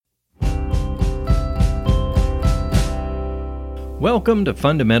Welcome to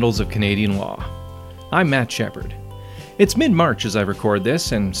Fundamentals of Canadian Law. I'm Matt Shepard. It's mid-March as I record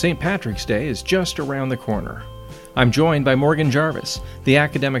this, and St. Patrick's Day is just around the corner. I'm joined by Morgan Jarvis, the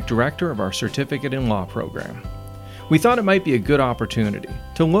Academic Director of our Certificate in Law program. We thought it might be a good opportunity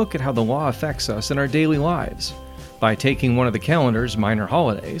to look at how the law affects us in our daily lives by taking one of the calendar's minor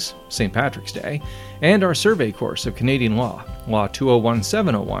holidays, St. Patrick's Day, and our survey course of Canadian Law, Law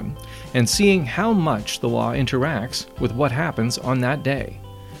 201-701, and seeing how much the law interacts with what happens on that day.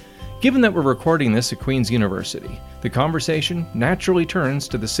 Given that we're recording this at Queen's University, the conversation naturally turns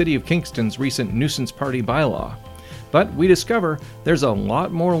to the City of Kingston's recent nuisance party bylaw. But we discover there's a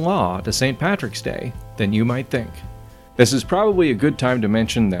lot more law to St. Patrick's Day than you might think. This is probably a good time to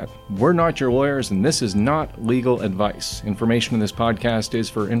mention that we're not your lawyers and this is not legal advice. Information in this podcast is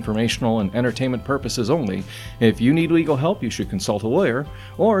for informational and entertainment purposes only. If you need legal help, you should consult a lawyer,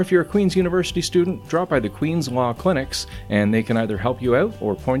 or if you're a Queen's University student, drop by the Queen's Law Clinics and they can either help you out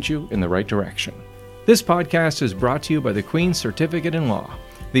or point you in the right direction. This podcast is brought to you by the Queen's Certificate in Law,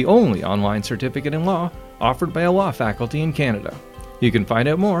 the only online certificate in law offered by a law faculty in Canada. You can find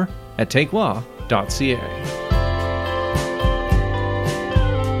out more at takelaw.ca.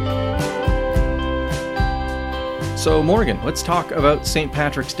 So Morgan, let's talk about St.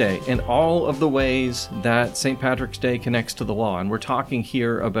 Patrick's Day and all of the ways that St. Patrick's Day connects to the law. And we're talking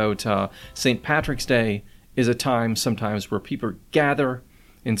here about St. Patrick's Day is a time sometimes where people gather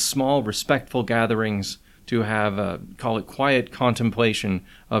in small, respectful gatherings to have, call it quiet contemplation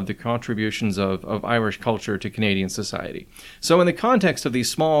of the contributions of Irish culture to Canadian society. So in the context of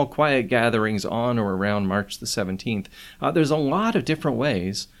these small, quiet gatherings on or around March the 17th, there's a lot of different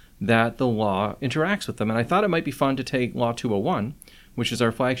ways that the law interacts with them. And I thought it might be fun to take Law 201, which is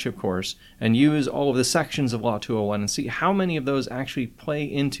our flagship course, and use all of the sections of Law 201 and see how many of those actually play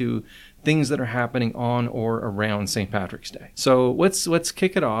into things that are happening on or around St. Patrick's Day. So let's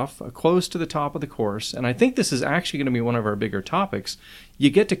kick it off close to the top of the course, and I think this is actually going to be one of our bigger topics.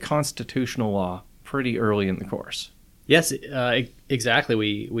 You get to constitutional law pretty early in the course. Yes, exactly.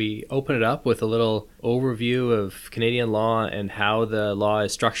 We open it up with a little overview of Canadian law and how the law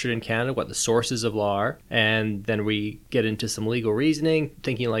is structured in Canada, what the sources of law are, and then we get into some legal reasoning,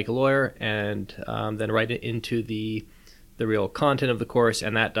 thinking like a lawyer, and then right into the real content of the course,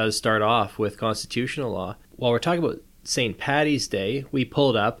 and that does start off with constitutional law. While we're talking about St. Paddy's Day, we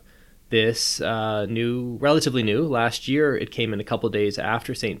pulled up this relatively new, last year it came in a couple of days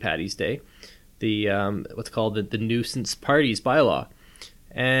after St. Paddy's Day, the what's called the nuisance parties bylaw,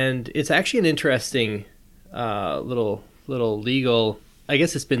 and it's actually an interesting little legal. I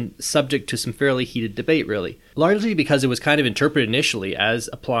guess it's been subject to some fairly heated debate, really, largely because it was kind of interpreted initially as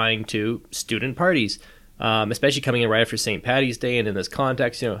applying to student parties, especially coming in right after St. Paddy's Day, and in this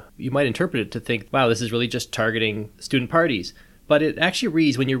context, you might interpret it to think, wow, this is really just targeting student parties. But it actually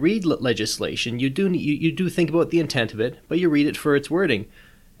reads, when you read legislation, you do think about the intent of it, but you read it for its wording.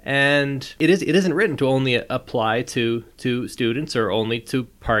 And it isn't written to only apply to students or only to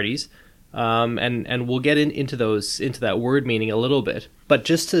parties, and we'll get into that word meaning a little bit. But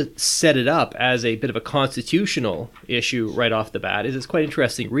just to set it up as a bit of a constitutional issue right off the bat, it's quite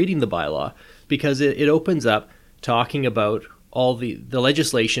interesting reading the bylaw, because it opens up talking about all the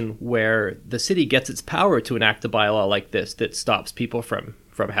legislation where the city gets its power to enact a bylaw like this that stops people from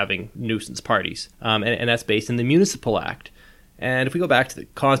having nuisance parties, and that's based in the Municipal Act. And if we go back to the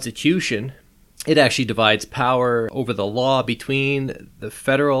Constitution, it actually divides power over the law between the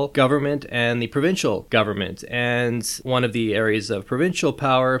federal government and the provincial government. And one of the areas of provincial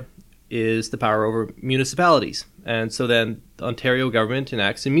power is the power over municipalities. And so then the Ontario government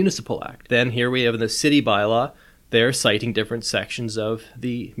enacts a Municipal Act. Then here we have in the city bylaw, they're citing different sections of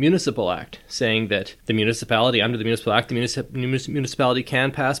the Municipal Act, saying that the municipality, under the Municipal Act, the municipality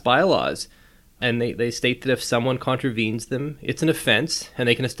can pass bylaws. And they state that if someone contravenes them, it's an offense, and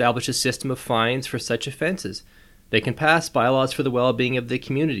they can establish a system of fines for such offenses. They can pass bylaws for the well-being of the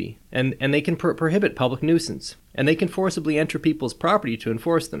community, and they can prohibit public nuisance, and they can forcibly enter people's property to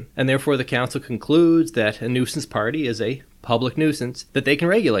enforce them. And therefore the council concludes that a nuisance party is a public nuisance that they can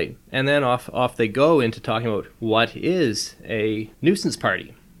regulate. And then off they go into talking about what is a nuisance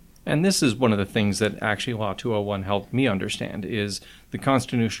party. And this is one of the things that actually Law 201 helped me understand, is the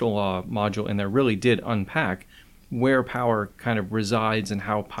constitutional law module in there really did unpack where power kind of resides and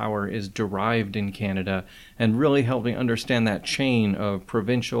how power is derived in Canada, and really helping understand that chain of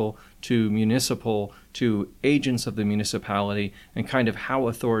provincial to municipal to agents of the municipality, and kind of how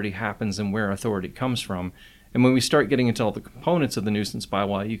authority happens and where authority comes from. And when we start getting into all the components of the nuisance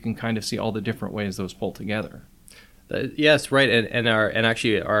bylaw, you can kind of see all the different ways those pull together. Yes, right,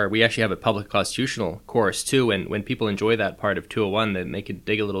 we actually have a public constitutional course too, and when people enjoy that part of 201, then they can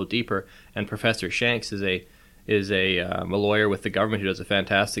dig a little deeper. And Professor Shanks is a lawyer with the government who does a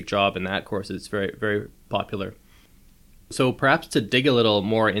fantastic job in that course. It's very, very popular. So perhaps to dig a little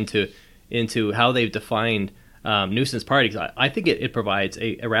more into how they've defined nuisance parties, I think it provides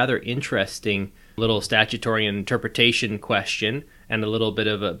a rather interesting little statutory interpretation question and a little bit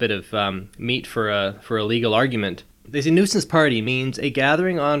of meat for a legal argument. They say nuisance party means a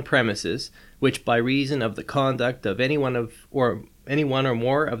gathering on premises which, by reason of the conduct of any one or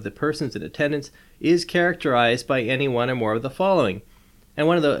more of the persons in attendance, is characterized by any one or more of the following. And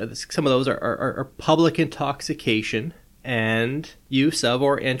some of those are public intoxication and use of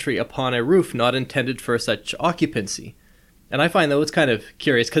or entry upon a roof not intended for such occupancy. And I find those kind of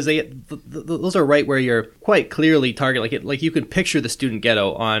curious because those are right where you're quite clearly targeting. Like you can picture the student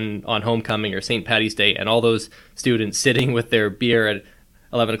ghetto on homecoming or St. Paddy's Day, and all those students sitting with their beer at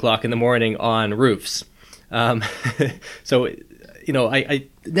 11 o'clock in the morning on roofs. So, I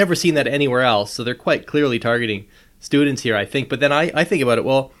never seen that anywhere else. So they're quite clearly targeting students here, I think. But then I think about it.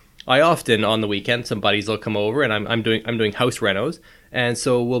 Well, I often on the weekend, some buddies will come over, and I'm doing house renos, and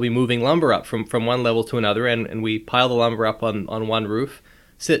so we'll be moving lumber up from one level to another, and we pile the lumber up on one roof,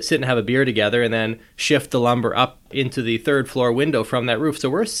 sit and have a beer together, and then shift the lumber up into the third floor window from that roof. So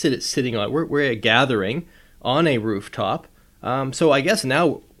we're sitting on we're gathering on a rooftop. So I guess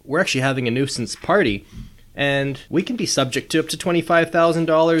now we're actually having a nuisance party, and we can be subject to up to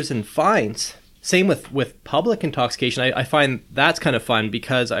 $25,000 in fines. Same with public intoxication. I find that's kind of fun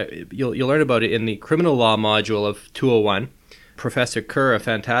because you'll learn about it in the criminal law module of 201. Professor Kerr, a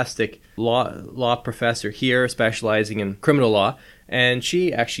fantastic law professor here specializing in criminal law, and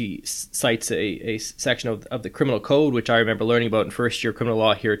she actually cites a section of the criminal code, which I remember learning about in first year criminal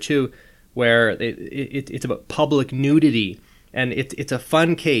law here too, where it's about public nudity. And it's a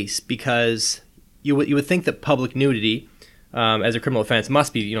fun case because you would think that public nudity as a criminal offense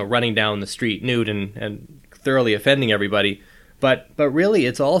must be running down the street nude and thoroughly offending everybody, but really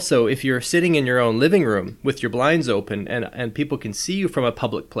it's also if you're sitting in your own living room with your blinds open and people can see you from a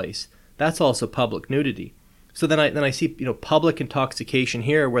public place, that's also public nudity. So then I see public intoxication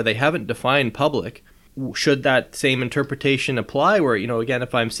here where they haven't defined public. Should that same interpretation apply where again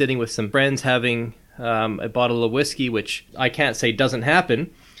if I'm sitting with some friends having a bottle of whiskey, which I can't say doesn't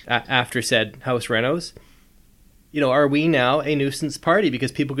happen after said house renos, are we now a nuisance party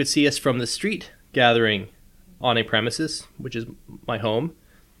because people could see us from the street gathering on a premises, which is my home,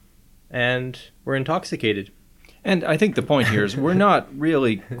 and we're intoxicated? And I think the point here is we're not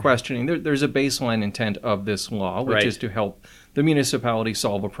really questioning. There's a baseline intent of this law, which is to help the municipality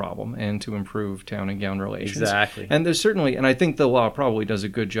solve a problem and to improve town and gown relations. Exactly. And there's certainly, and I think the law probably does a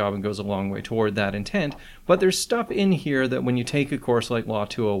good job and goes a long way toward that intent, but there's stuff in here that when you take a course like Law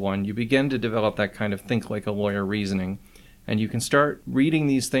 201, you begin to develop that kind of think like a lawyer reasoning. And you can start reading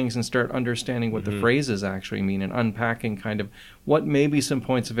these things and start understanding what the phrases actually mean and unpacking kind of what may be some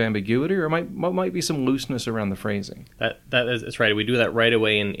points of ambiguity or what might be some looseness around the phrasing. That's right. We do that right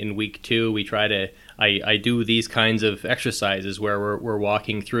away in week 2. We try to I do these kinds of exercises where we're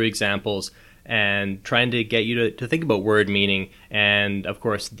walking through examples and trying to get you to think about word meaning and, of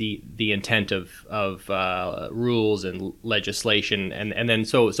course, the intent of rules and legislation. And then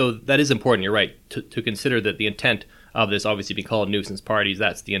so that is important, you're right, to consider that the intent of this obviously being called nuisance parties,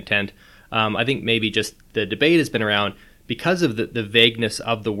 that's the intent. I think maybe just the debate has been around because of the vagueness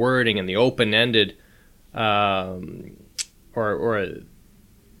of the wording and the open-ended or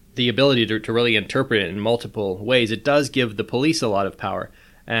the ability to really interpret it in multiple ways. It does give the police a lot of power.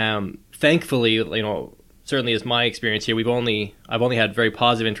 Thankfully, certainly as my experience here, I've only had very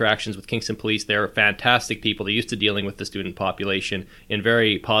positive interactions with Kingston Police. They're fantastic people. They're used to dealing with the student population in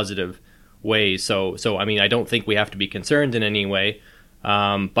very positive ways. So I mean, I don't think we have to be concerned in any way.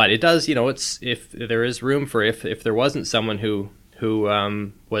 But it does, it's if there is room for if there wasn't someone who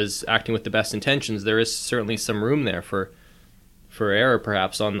was acting with the best intentions, there is certainly some room there for error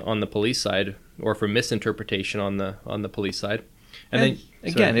perhaps on the police side or for misinterpretation on the police side. And then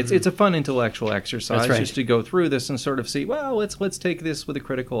again, it's a fun intellectual exercise just to go through this and sort of see, well, let's take this with a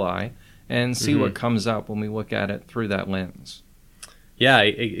critical eye and see what comes up when we look at it through that lens. Yeah,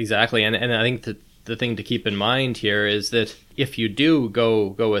 exactly. And I think the thing to keep in mind here is that if you do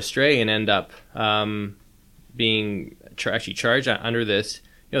go astray and end up being actually charged under this,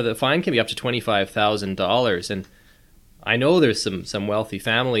 the fine can be up to $25,000. And I know there's some wealthy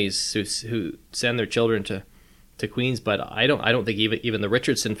families who send their children to Queens, but I don't think even the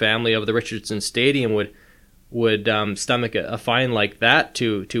Richardson family of the Richardson Stadium would stomach a fine like that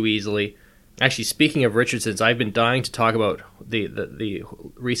too easily. Actually, speaking of Richardson's, I've been dying to talk about the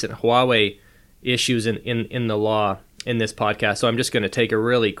recent Huawei issues in the law in this podcast. So I'm just going to take a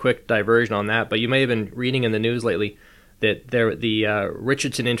really quick diversion on that. But you may have been reading in the news lately that the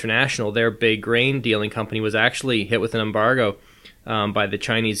Richardson International, their big grain dealing company, was actually hit with an embargo by the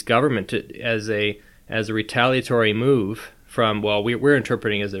Chinese government as a retaliatory move from, well, we're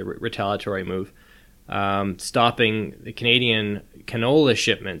interpreting as a retaliatory move, stopping the Canadian canola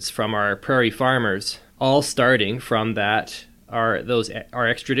shipments from our prairie farmers, all starting from our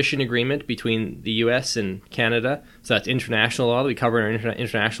extradition agreement between the U.S. and Canada. So that's international law that we cover in our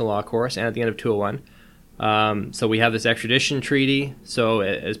international law course, and at the end of 201. So we have this extradition treaty. So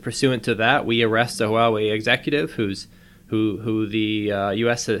as pursuant to that, we arrest a Huawei executive who the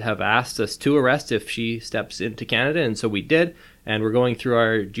U.S. have asked us to arrest if she steps into Canada, and so we did. And we're going through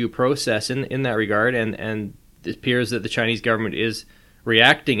our due process in that regard, and it appears that the Chinese government is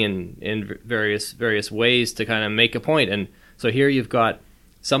reacting in various ways to kind of make a point. And so here you've got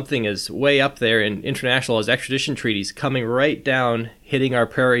something is way up there in international as extradition treaties coming right down, hitting our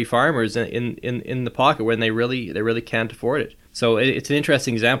prairie farmers in the pocket when they really can't afford it. So it's an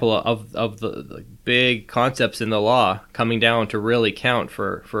interesting example of the big concepts in the law coming down to really count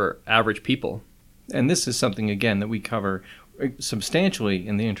for average people. And this is something, again, that we cover substantially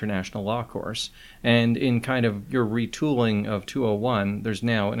in the international law course. And in kind of your retooling of 201, there's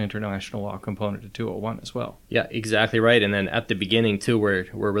now an international law component to 201 as well. Yeah, exactly right. And then at the beginning, too, we're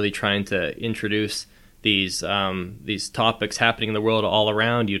really trying to introduce these topics happening in the world all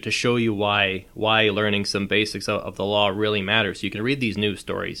around you to show you why learning some basics of the law really matters. So you can read these news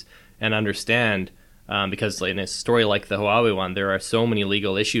stories and understand, because in a story like the Huawei one, there are so many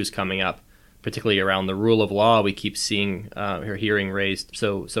legal issues coming up, particularly around the rule of law we keep seeing or hearing raised.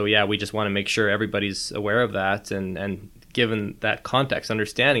 So yeah, we just want to make sure everybody's aware of that and given that context,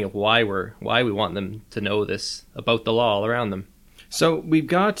 understanding of why we want them to know this about the law all around them. So we've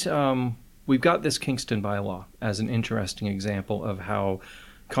got this Kingston bylaw as an interesting example of how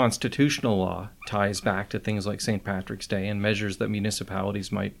constitutional law ties back to things like St. Patrick's Day and measures that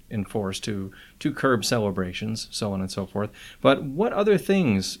municipalities might enforce to curb celebrations, so on and so forth. But what other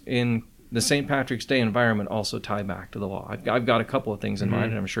things in the St. Patrick's Day environment also tie back to the law? I've got a couple of things in mind,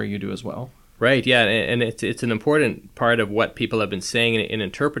 and I'm sure you do as well. Right, yeah, and it's an important part of what people have been saying in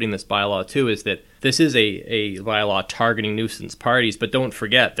interpreting this bylaw, too, is that this is a bylaw targeting nuisance parties, but don't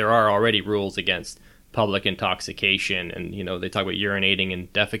forget, there are already rules against public intoxication, and, they talk about urinating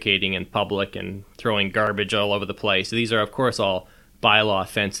and defecating in public and throwing garbage all over the place. So these are, of course, all bylaw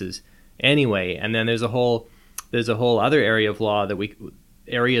offenses anyway, and then there's a whole other areas of law that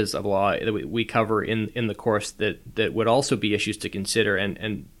we cover in the course that would also be issues to consider.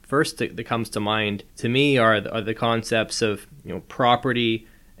 And first that comes to mind to me are the concepts of property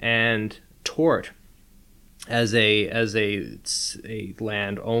and tort. As a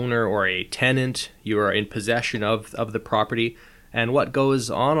landowner or a tenant, you are in possession of the property, and what goes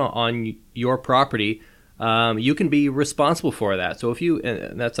on your property, you can be responsible for that. So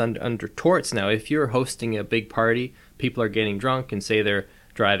if that's under torts now. If you're hosting a big party, people are getting drunk and say they're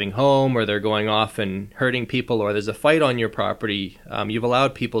driving home or they're going off and hurting people, or there's a fight on your property, you've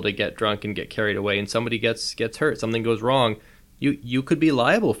allowed people to get drunk and get carried away, and somebody gets hurt, something goes wrong, you could be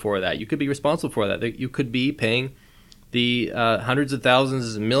liable for that. You could be responsible for that. You could be paying the hundreds of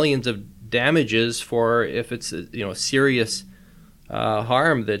thousands, millions of damages for if it's serious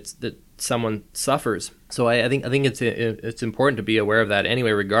harm that someone suffers. So I think it's important to be aware of that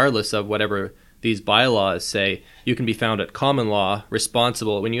anyway, regardless of whatever these bylaws say. You can be found at common law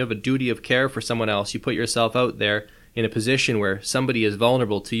responsible. When you have a duty of care for someone else, you put yourself out there in a position where somebody is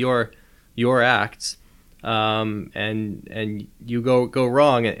vulnerable to your acts, and you go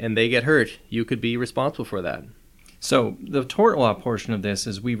wrong and they get hurt. You could be responsible for that. So the tort law portion of this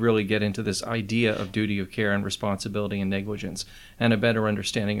is we really get into this idea of duty of care and responsibility and negligence and a better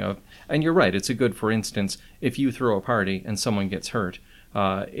understanding of, and you're right, it's a good, for instance, if you throw a party and someone gets hurt,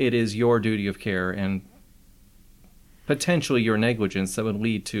 it is your duty of care and potentially your negligence that would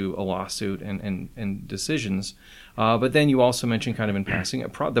lead to a lawsuit and decisions. But then you also mentioned kind of in passing,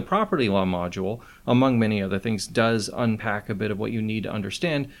 the property law module, among many other things, does unpack a bit of what you need to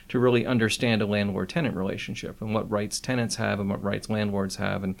understand to really understand a landlord-tenant relationship and what rights tenants have and what rights landlords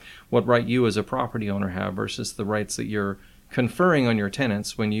have and what right you as a property owner have versus the rights that you're conferring on your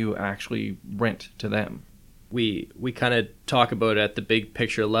tenants when you actually rent to them. We kind of talk about at the big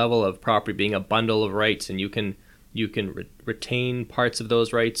picture level of property being a bundle of rights, and you can retain parts of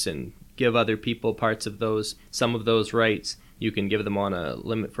those rights and give other people parts of some of those rights. You can give them on a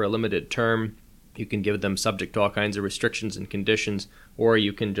limited term. You can give them subject to all kinds of restrictions and conditions, or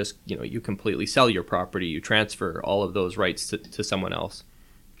you can just, you completely sell your property. You transfer all of those rights to someone else.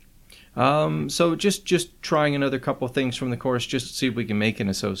 So just trying another couple of things from the course, just to see if we can make an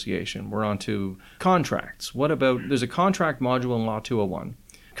association. We're on to contracts. What about, there's a contract module in Law 201.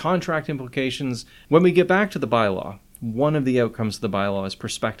 Contract implications. When we get back to the bylaw, one of the outcomes of the bylaw is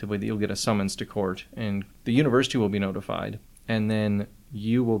prospectively that you'll get a summons to court, and the university will be notified, and then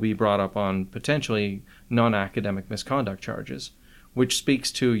you will be brought up on potentially non-academic misconduct charges, which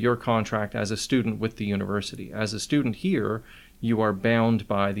speaks to your contract as a student with the university. As a student here, you are bound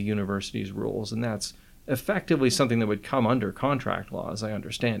by the university's rules, and that's effectively something that would come under contract law, as I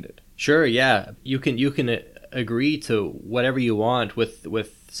understand it. Sure, yeah. You can agree to whatever you want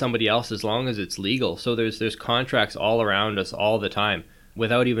with somebody else as long as it's legal. So there's contracts all around us all the time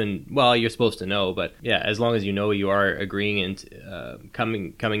without even, well, you're supposed to know, but yeah, as long as you know you are agreeing and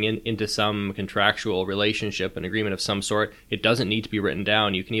coming into some contractual relationship, an agreement of some sort, it doesn't need to be written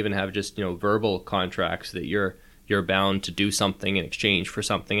down. You can even have just, verbal contracts that you're bound to do something in exchange for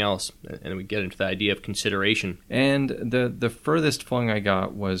something else. And we get into the idea of consideration. And the furthest flung I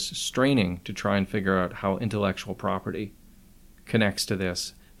got was straining to try and figure out how intellectual property connects to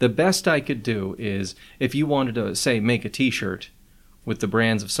this. The best I could do is, if you wanted to, say, make a t-shirt with the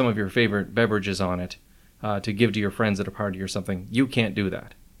brands of some of your favorite beverages on it to give to your friends at a party or something, you can't do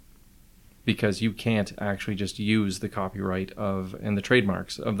that. Because you can't actually just use the copyright and the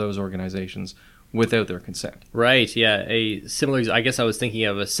trademarks of those organizations without their consent. Right, yeah. I guess I was thinking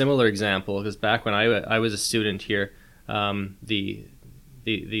of a similar example, because back when I was a student here, the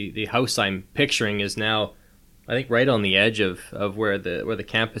house I'm picturing is now, I think, right on the edge of where the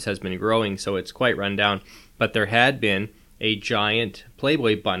campus has been growing, so it's quite run down. But there had been a giant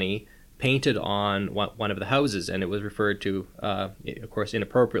Playboy bunny painted on one of the houses, and it was referred to, of course,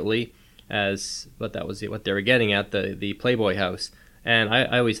 inappropriately as, but that was what they were getting at, the Playboy house. And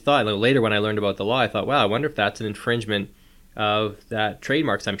I always thought, later when I learned about the law, I thought, wow, I wonder if that's an infringement of that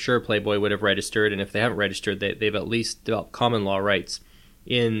trademarks. I'm sure Playboy would have registered, and if they haven't registered, they've at least developed common law rights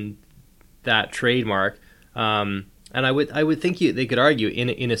in that trademark. And I would think they could argue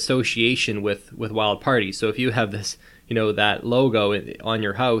in association with Wild Parties. So if you have this, that logo on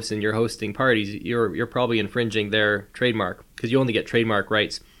your house and you're hosting parties, you're probably infringing their trademark, because you only get trademark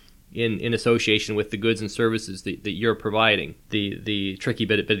rights in association with the goods and services that you're providing. The tricky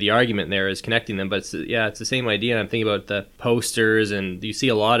bit of the argument there is connecting them, but it's the same idea. And I'm thinking about the posters, and you see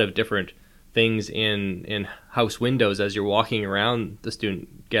a lot of different things in house windows as you're walking around the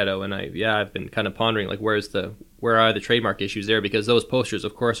student ghetto. And I've been kind of pondering, where are the trademark issues there? Because those posters,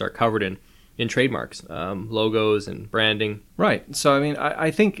 of course, are covered in trademarks, logos and branding. Right. So I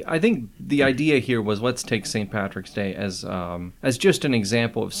think the idea here was, let's take St. Patrick's Day as just an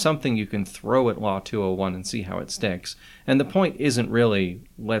example of something you can throw at Law 201 and see how it sticks. And the point isn't really,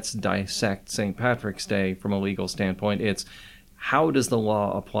 let's dissect St. Patrick's Day from a legal standpoint. It's, how does the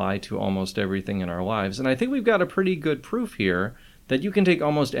law apply to almost everything in our lives? And I think we've got a pretty good proof here that you can take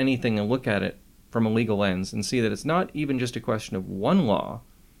almost anything and look at it from a legal lens and see that it's not even just a question of one law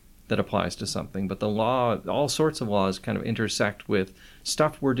that applies to something, but the law, all sorts of laws kind of intersect with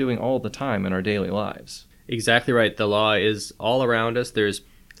stuff we're doing all the time in our daily lives. Exactly right. The law is all around us. There's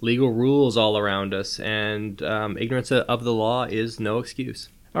legal rules all around us, and ignorance of the law is no excuse.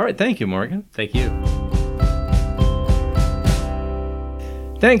 All right. Thank you, Morgan. Thank you.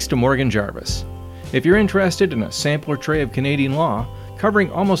 Thanks to Morgan Jarvis. If you're interested in a sampler tray of Canadian law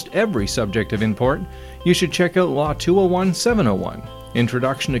covering almost every subject of import, you should check out Law 201-701,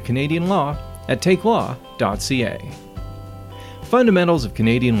 Introduction to Canadian Law, at takelaw.ca. Fundamentals of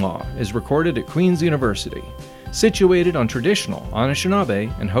Canadian Law is recorded at Queen's University, situated on traditional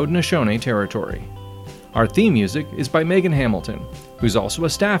Anishinaabe and Haudenosaunee territory. Our theme music is by Megan Hamilton, who's also a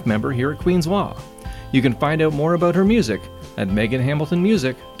staff member here at Queen's Law. You can find out more about her music at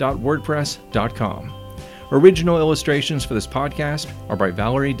meganhamiltonmusic.wordpress.com. Original illustrations for this podcast are by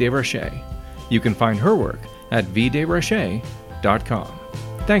Valerie Desrochers. You can find her work at vdesrochers.com.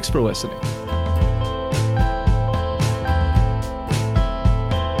 Thanks for listening.